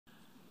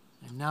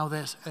Now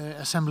the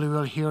Assembly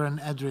will hear an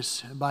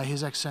address by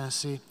His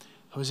Excellency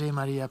José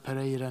María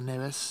Pereira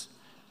Neves,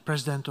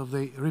 President of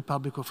the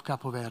Republic of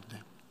Cabo Verde.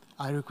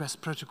 I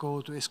request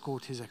protocol to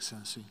escort His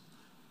Excellency.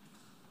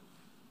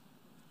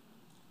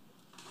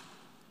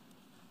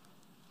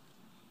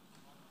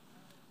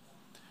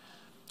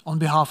 On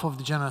behalf of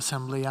the General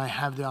Assembly, I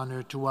have the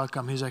honor to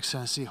welcome His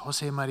Excellency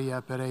José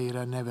María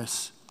Pereira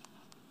Neves,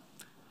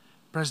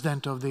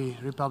 President of the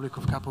Republic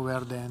of Cabo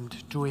Verde,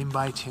 and to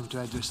invite him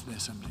to address the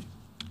Assembly.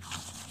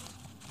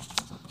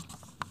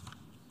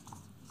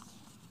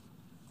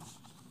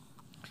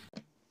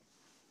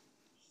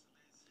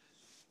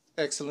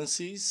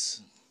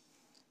 Excellencies,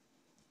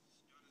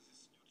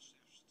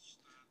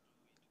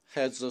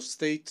 heads of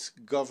state,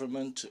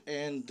 government,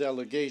 and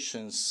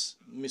delegations,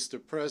 Mr.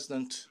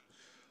 President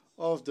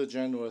of the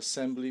General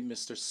Assembly,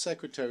 Mr.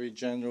 Secretary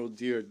General,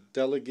 dear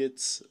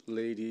delegates,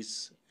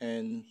 ladies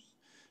and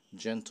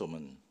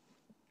gentlemen.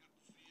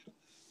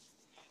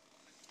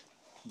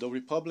 The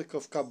Republic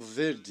of Cabo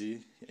Verde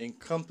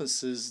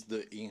encompasses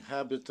the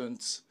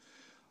inhabitants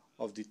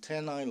of the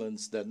 10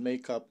 islands that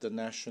make up the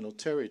national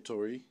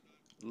territory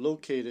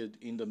located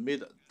in the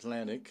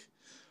mid-Atlantic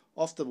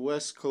off the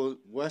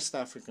West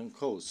African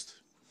coast,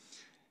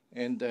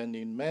 and an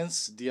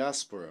immense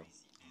diaspora,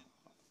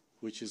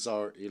 which is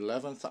our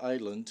 11th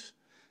island,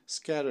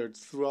 scattered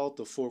throughout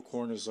the four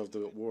corners of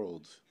the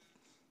world.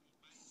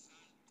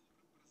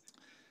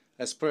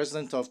 As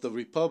President of the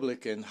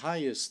Republic and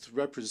highest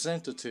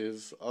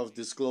representative of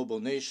this global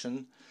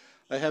nation,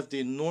 I have the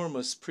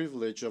enormous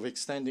privilege of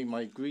extending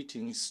my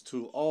greetings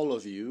to all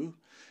of you,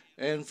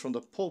 and from the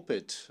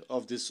pulpit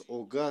of this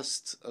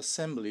august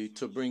assembly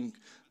to bring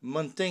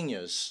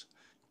montañas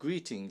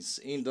greetings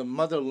in the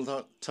mother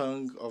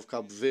tongue of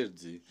Cabo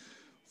Verde,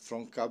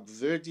 from Cabo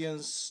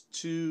Verdeans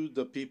to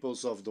the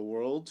peoples of the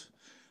world,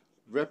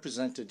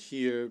 represented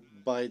here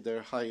by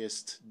their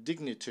highest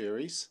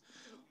dignitaries,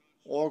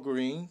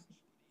 auguring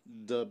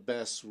the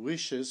best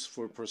wishes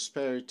for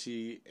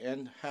prosperity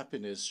and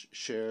happiness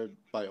shared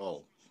by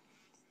all.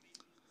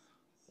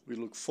 We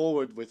look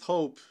forward with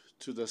hope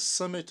to the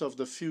Summit of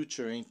the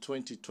Future in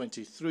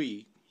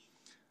 2023,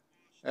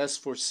 as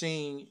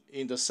foreseen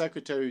in the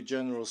Secretary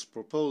General's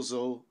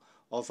proposal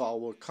of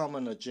our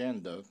common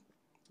agenda,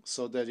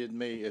 so that it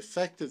may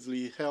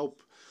effectively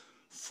help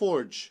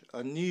forge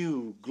a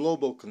new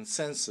global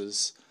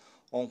consensus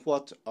on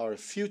what our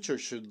future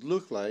should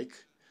look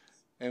like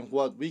and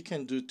what we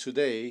can do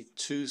today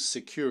to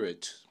secure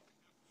it.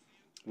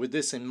 With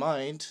this in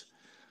mind,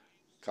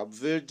 Cabo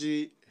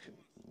Verde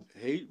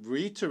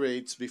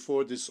reiterates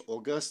before this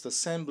august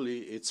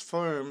assembly its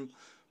firm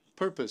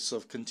purpose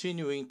of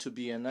continuing to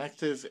be an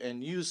active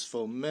and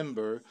useful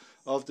member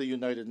of the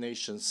United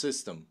Nations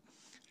system,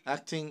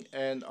 acting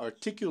and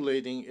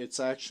articulating its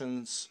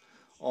actions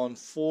on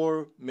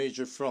four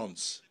major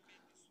fronts,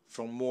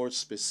 from more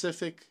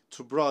specific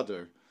to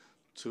broader,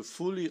 to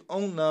fully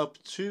own up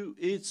to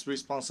its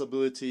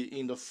responsibility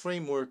in the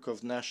framework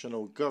of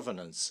national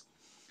governance,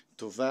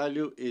 to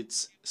value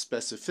its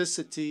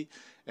specificity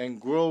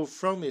and grow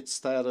from its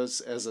status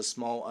as a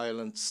small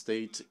island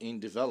state in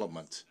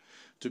development,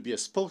 to be a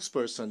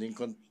spokesperson in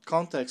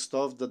context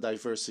of the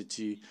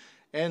diversity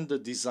and the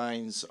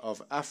designs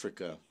of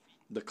Africa,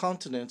 the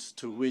continent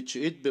to which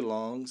it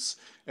belongs,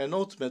 and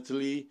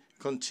ultimately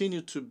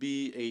continue to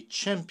be a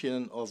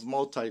champion of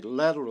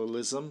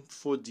multilateralism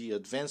for the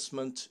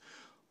advancement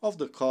of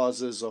the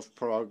causes of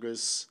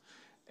progress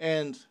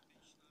and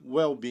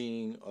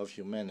well-being of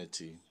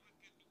humanity.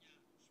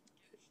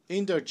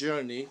 In their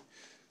journey,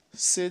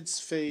 SIDS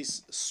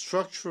face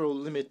structural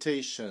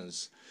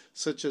limitations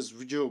such as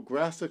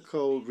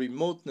geographical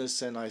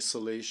remoteness and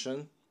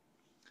isolation,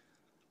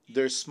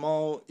 their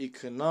small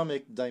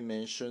economic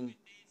dimension,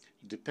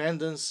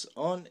 dependence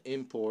on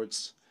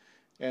imports,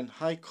 and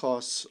high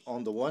costs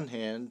on the one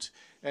hand,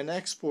 and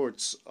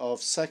exports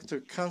of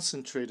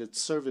sector-concentrated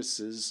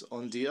services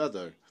on the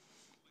other,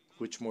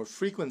 which more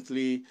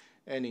frequently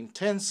and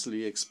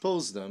intensely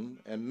expose them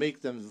and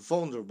make them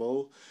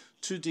vulnerable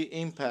to the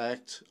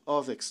impact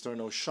of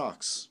external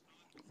shocks,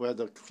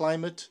 whether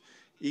climate,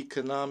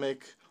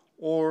 economic,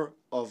 or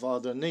of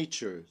other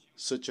nature,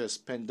 such as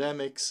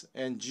pandemics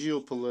and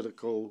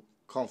geopolitical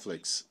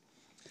conflicts.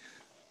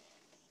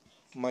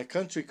 My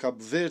country, Cabo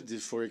Verde,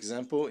 for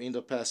example, in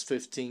the past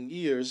 15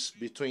 years,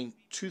 between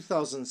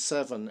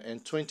 2007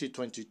 and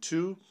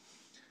 2022,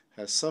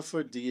 has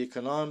suffered the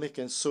economic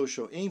and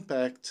social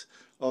impact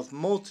of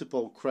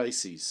multiple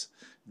crises.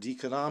 The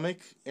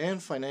economic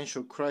and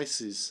financial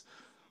crisis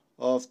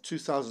of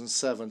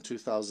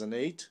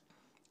 2007-2008,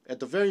 at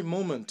the very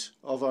moment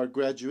of our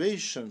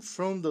graduation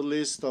from the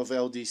list of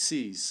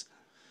LDCs,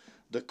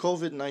 the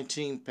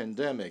COVID-19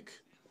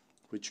 pandemic,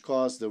 which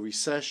caused a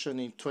recession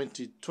in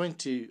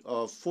 2020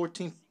 of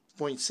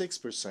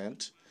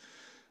 14.6%,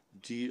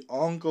 the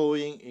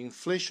ongoing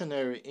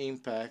inflationary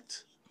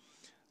impact,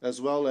 as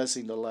well as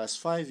in the last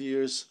 5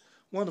 years,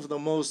 one of the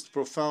most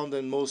profound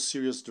and most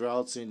serious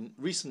droughts in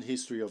recent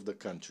history of the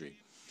country.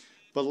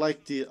 But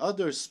like the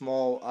other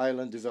small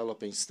island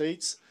developing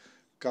states,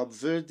 Cabo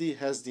Verde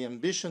has the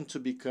ambition to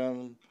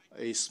become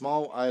a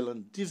small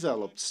island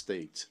developed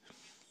state.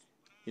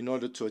 In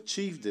order to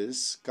achieve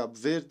this, Cabo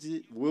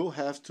Verde will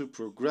have to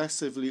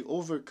progressively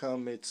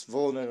overcome its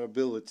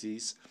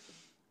vulnerabilities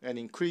and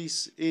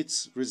increase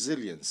its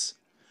resilience.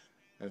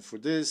 And for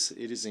this,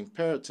 it is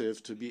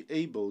imperative to be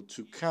able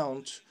to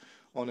count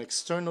on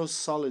external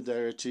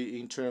solidarity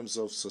in terms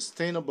of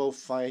sustainable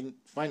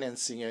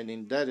financing and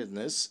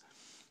indebtedness,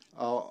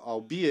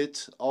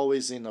 albeit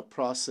always in a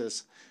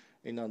process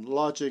in a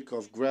logic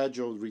of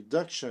gradual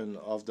reduction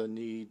of the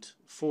need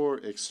for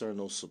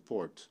external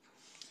support.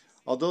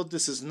 Although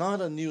this is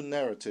not a new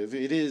narrative,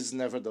 it is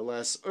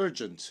nevertheless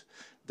urgent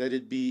that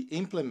it be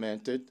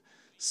implemented,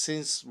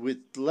 since with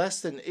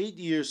less than 8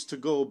 years to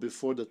go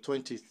before the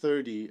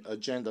 2030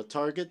 agenda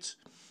target,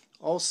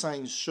 all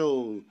signs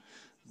show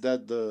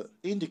that the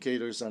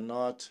indicators are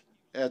not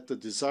at the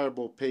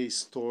desirable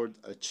pace toward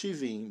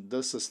achieving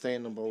the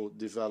Sustainable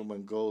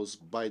Development Goals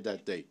by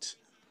that date.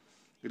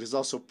 It is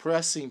also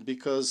pressing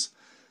because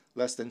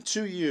less than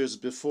 2 years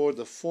before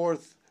the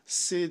fourth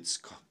SIDS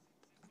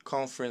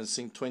conference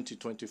in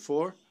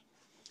 2024,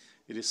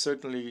 it is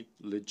certainly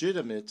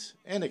legitimate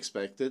and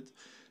expected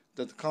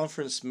that the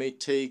conference may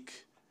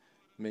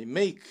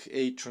make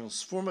a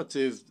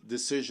transformative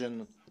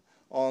decision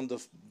on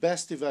the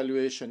best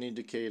evaluation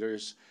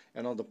indicators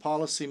and on the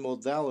policy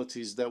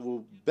modalities that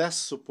will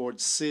best support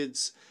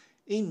SIDS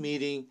in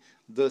meeting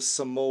the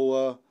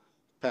Samoa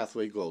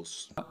pathway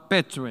goals.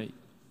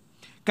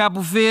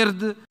 Cabo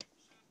Verde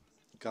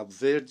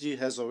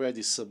has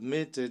already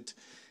submitted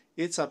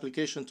its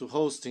application to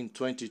host in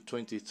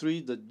 2023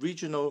 the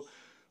regional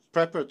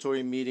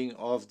preparatory meeting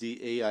of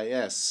the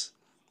AIS,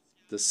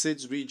 the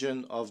SIDS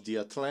region of the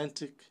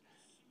Atlantic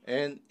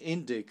and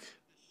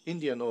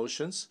Indian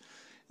Oceans,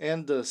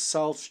 and the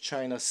South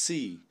China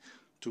Sea,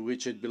 to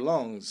which it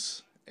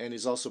belongs, and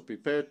is also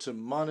prepared to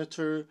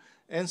monitor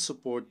and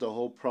support the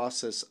whole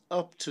process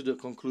up to the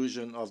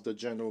conclusion of the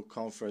General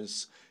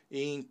Conference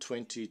in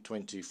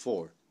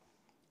 2024.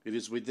 It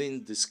is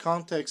within this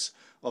context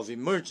of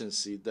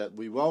emergency that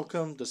we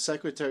welcome the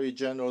Secretary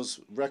General's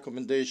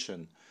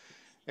recommendation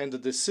and the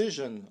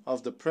decision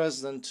of the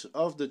President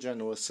of the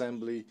General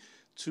Assembly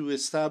to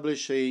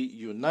establish a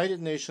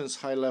United Nations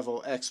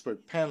high-level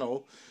expert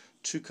panel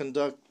to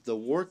conduct the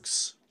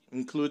works,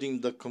 including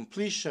the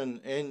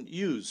completion and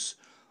use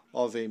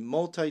of a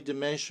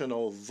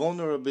multidimensional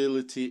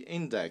vulnerability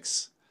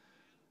index.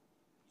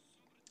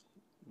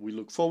 We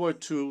look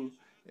forward to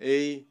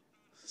a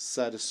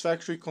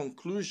satisfactory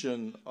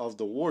conclusion of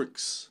the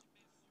works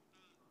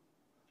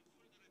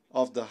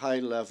of the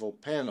high-level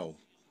panel.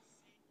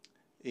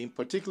 In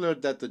particular,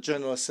 that the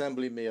General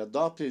Assembly may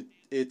adopt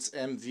its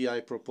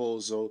MVI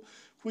proposal,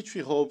 which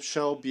we hope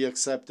shall be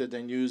accepted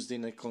and used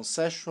in a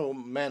consensual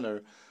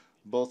manner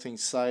both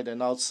inside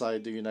and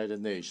outside the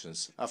United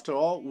Nations. After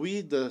all,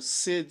 we, the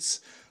SIDS,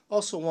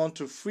 also want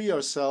to free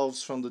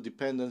ourselves from the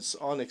dependence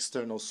on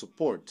external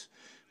support,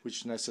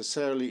 which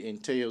necessarily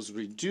entails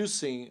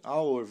reducing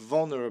our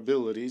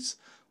vulnerabilities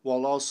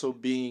while also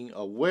being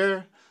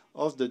aware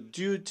of the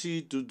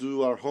duty to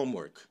do our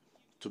homework,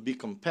 to be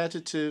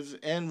competitive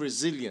and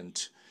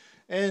resilient,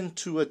 and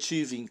to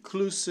achieve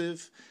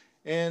inclusive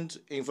and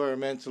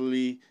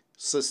environmentally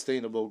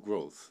sustainable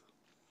growth.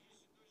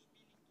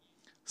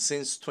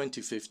 Since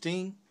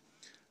 2015,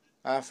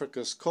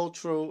 Africa's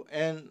cultural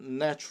and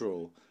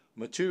natural,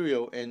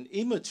 material and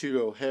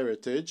immaterial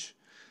heritage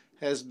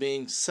has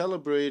been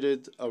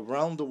celebrated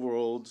around the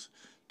world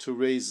to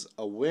raise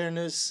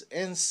awareness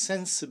and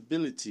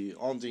sensibility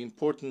on the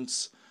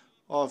importance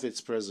of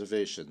its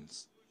preservation.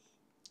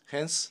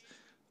 Hence,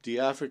 the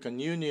African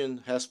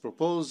Union has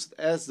proposed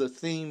as the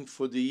theme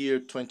for the year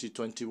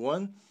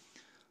 2021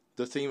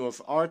 the theme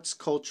of arts,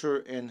 culture,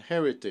 and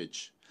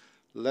heritage,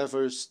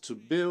 levers to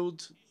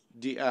build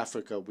the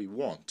Africa we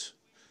want.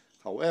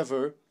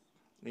 However,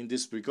 in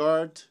this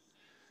regard,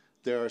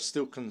 there are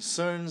still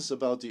concerns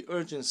about the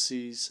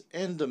urgencies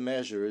and the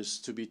measures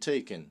to be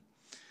taken.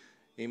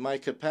 In my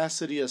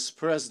capacity as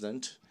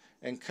president,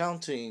 and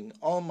counting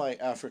all my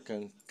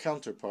African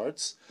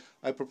counterparts,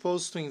 I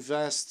propose to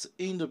invest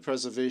in the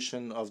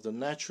preservation of the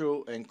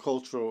natural and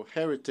cultural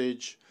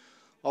heritage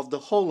of the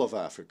whole of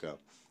Africa,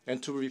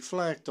 and to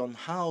reflect on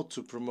how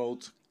to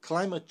promote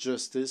climate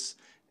justice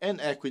and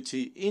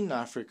equity in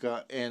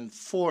Africa and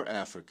for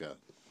Africa.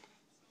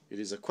 It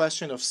is a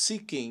question of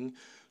seeking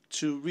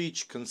to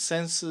reach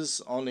consensus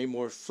on a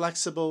more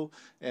flexible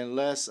and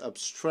less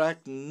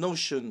abstract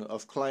notion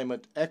of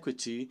climate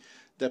equity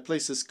that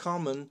places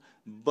common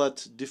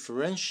but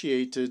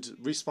differentiated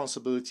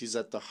responsibilities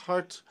at the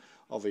heart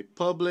of a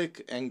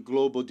public and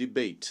global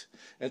debate,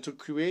 and to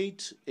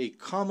create a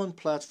common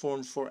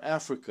platform for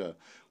Africa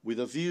with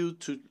a view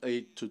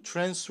to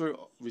transfer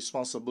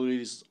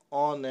responsibilities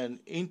on an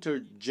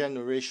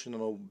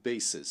intergenerational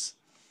basis.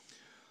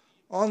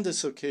 On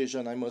this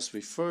occasion, I must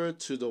refer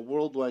to the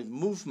worldwide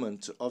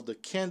movement of the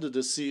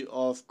candidacy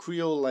of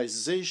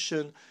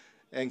Creolization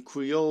and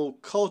Creole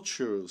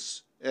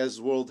cultures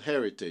as World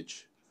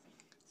Heritage,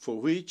 for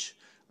which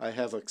I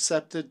have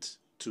accepted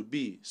to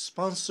be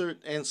sponsored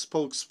and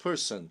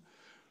spokesperson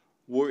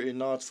were it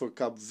not for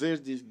Cabo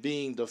Verde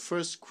being the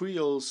first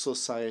Creole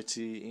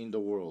society in the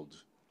world.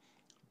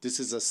 This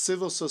is a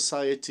civil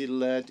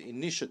society-led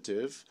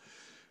initiative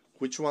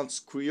which wants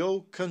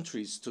Creole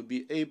countries to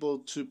be able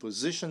to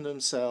position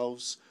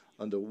themselves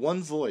under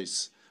one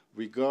voice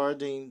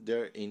regarding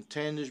their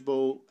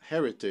intangible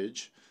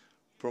heritage,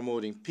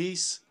 promoting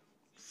peace,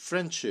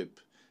 friendship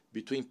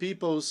between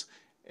peoples,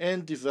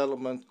 and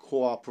development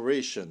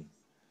cooperation,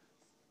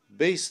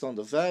 based on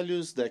the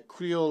values that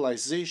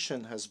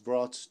creolization has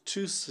brought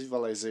to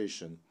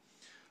civilization,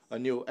 a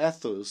new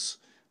ethos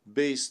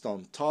based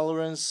on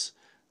tolerance,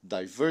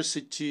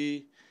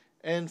 diversity,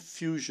 and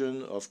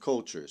fusion of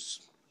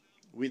cultures.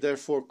 We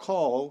therefore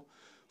call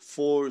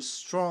for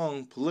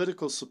strong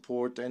political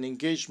support and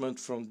engagement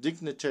from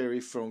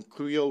dignitaries from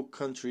Creole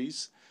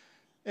countries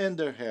and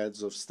their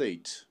heads of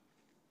state.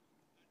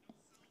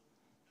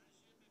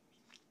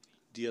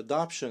 The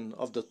adoption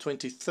of the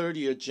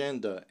 2030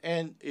 Agenda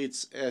and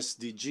its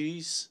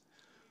SDGs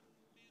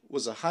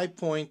was a high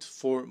point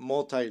for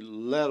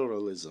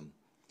multilateralism,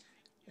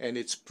 and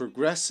its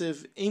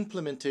progressive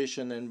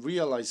implementation and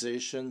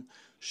realization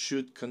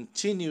should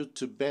continue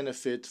to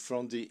benefit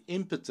from the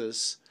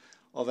impetus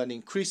of an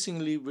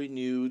increasingly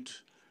renewed,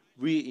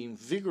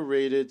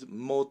 reinvigorated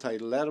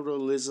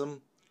multilateralism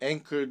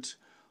anchored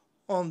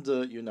on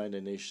the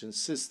United Nations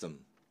system.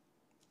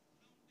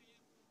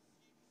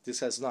 This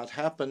has not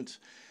happened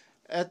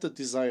at the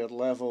desired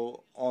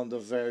level on the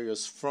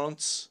various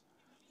fronts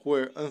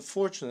where,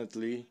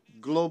 unfortunately,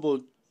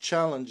 global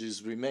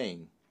challenges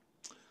remain,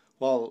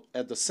 while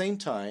at the same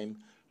time,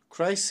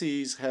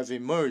 crises have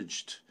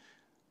emerged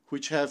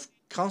which have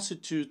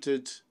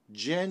constituted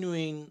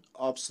genuine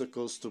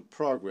obstacles to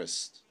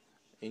progress,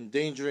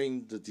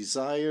 endangering the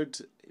desired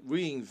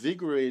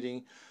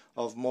reinvigorating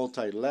of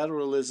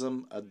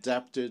multilateralism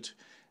adapted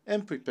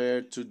and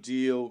prepared to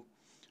deal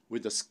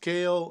with the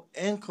scale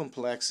and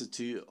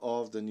complexity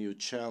of the new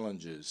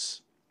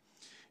challenges.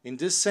 In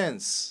this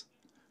sense,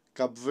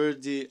 Cabo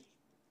Verde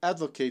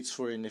advocates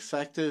for an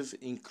effective,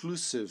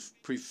 inclusive,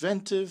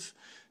 preventive,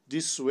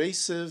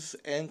 dissuasive,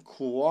 and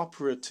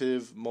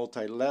cooperative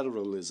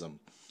multilateralism,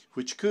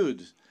 which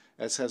could,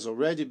 as has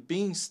already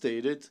been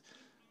stated,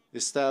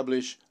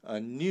 establish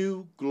a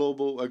new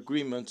global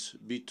agreement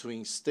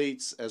between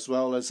states as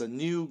well as a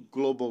new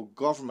global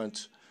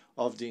government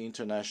of the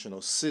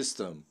international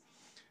system,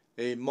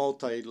 a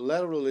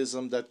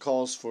multilateralism that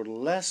calls for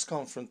less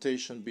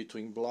confrontation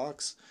between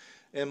blocs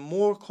and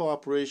more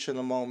cooperation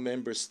among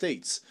member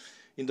states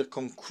in the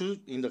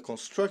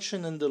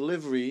construction and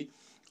delivery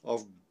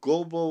of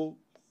global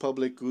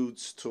public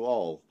goods to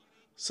all,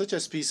 such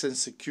as peace and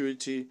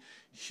security,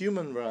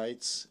 human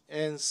rights,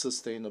 and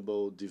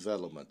sustainable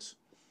development.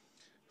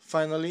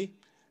 Finally,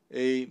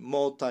 a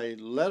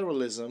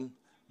multilateralism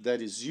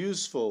that is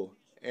useful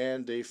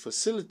and a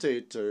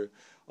facilitator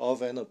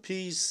of an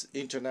appeased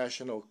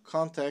international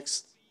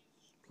context,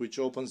 which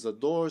opens the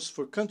doors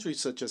for countries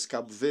such as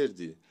Cabo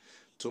Verde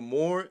to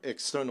more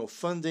external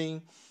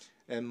funding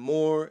and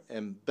more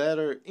and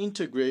better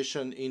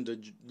integration in the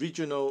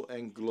regional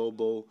and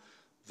global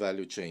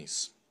value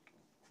chains.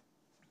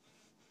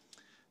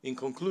 In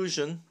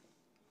conclusion,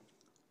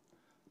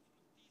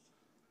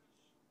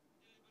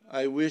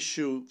 I wish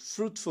you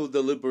fruitful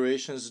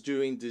deliberations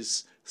during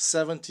this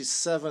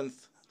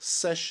 77th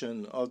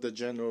session of the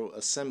General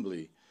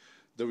Assembly,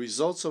 the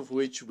results of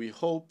which we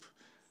hope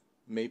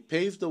may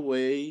pave the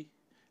way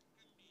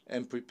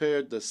and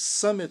prepare the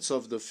summits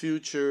of the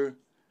future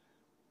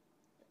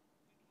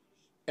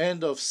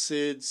and of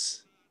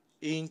SIDS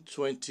in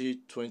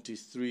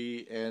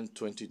 2023 and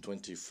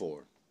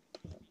 2024.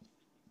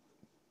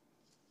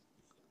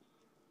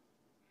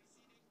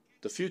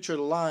 The future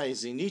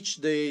lies in each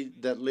day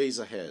that lays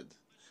ahead,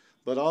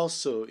 but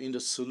also in the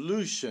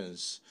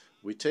solutions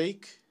we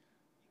take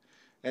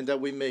and that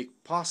we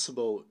make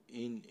possible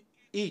in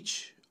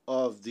each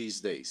of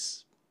these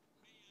days.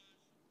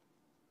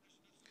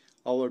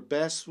 Our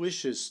best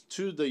wishes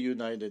to the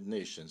United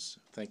Nations.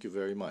 Thank you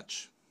very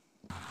much.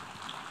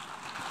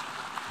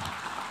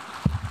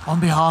 On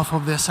behalf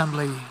of the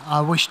Assembly,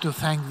 I wish to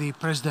thank the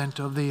President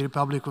of the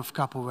Republic of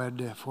Cabo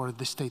Verde for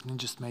the statement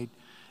just made,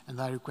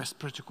 and I request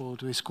protocol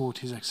to escort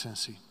His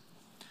Excellency.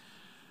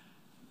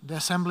 The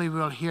Assembly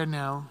will hear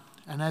now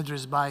an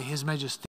address by His Majesty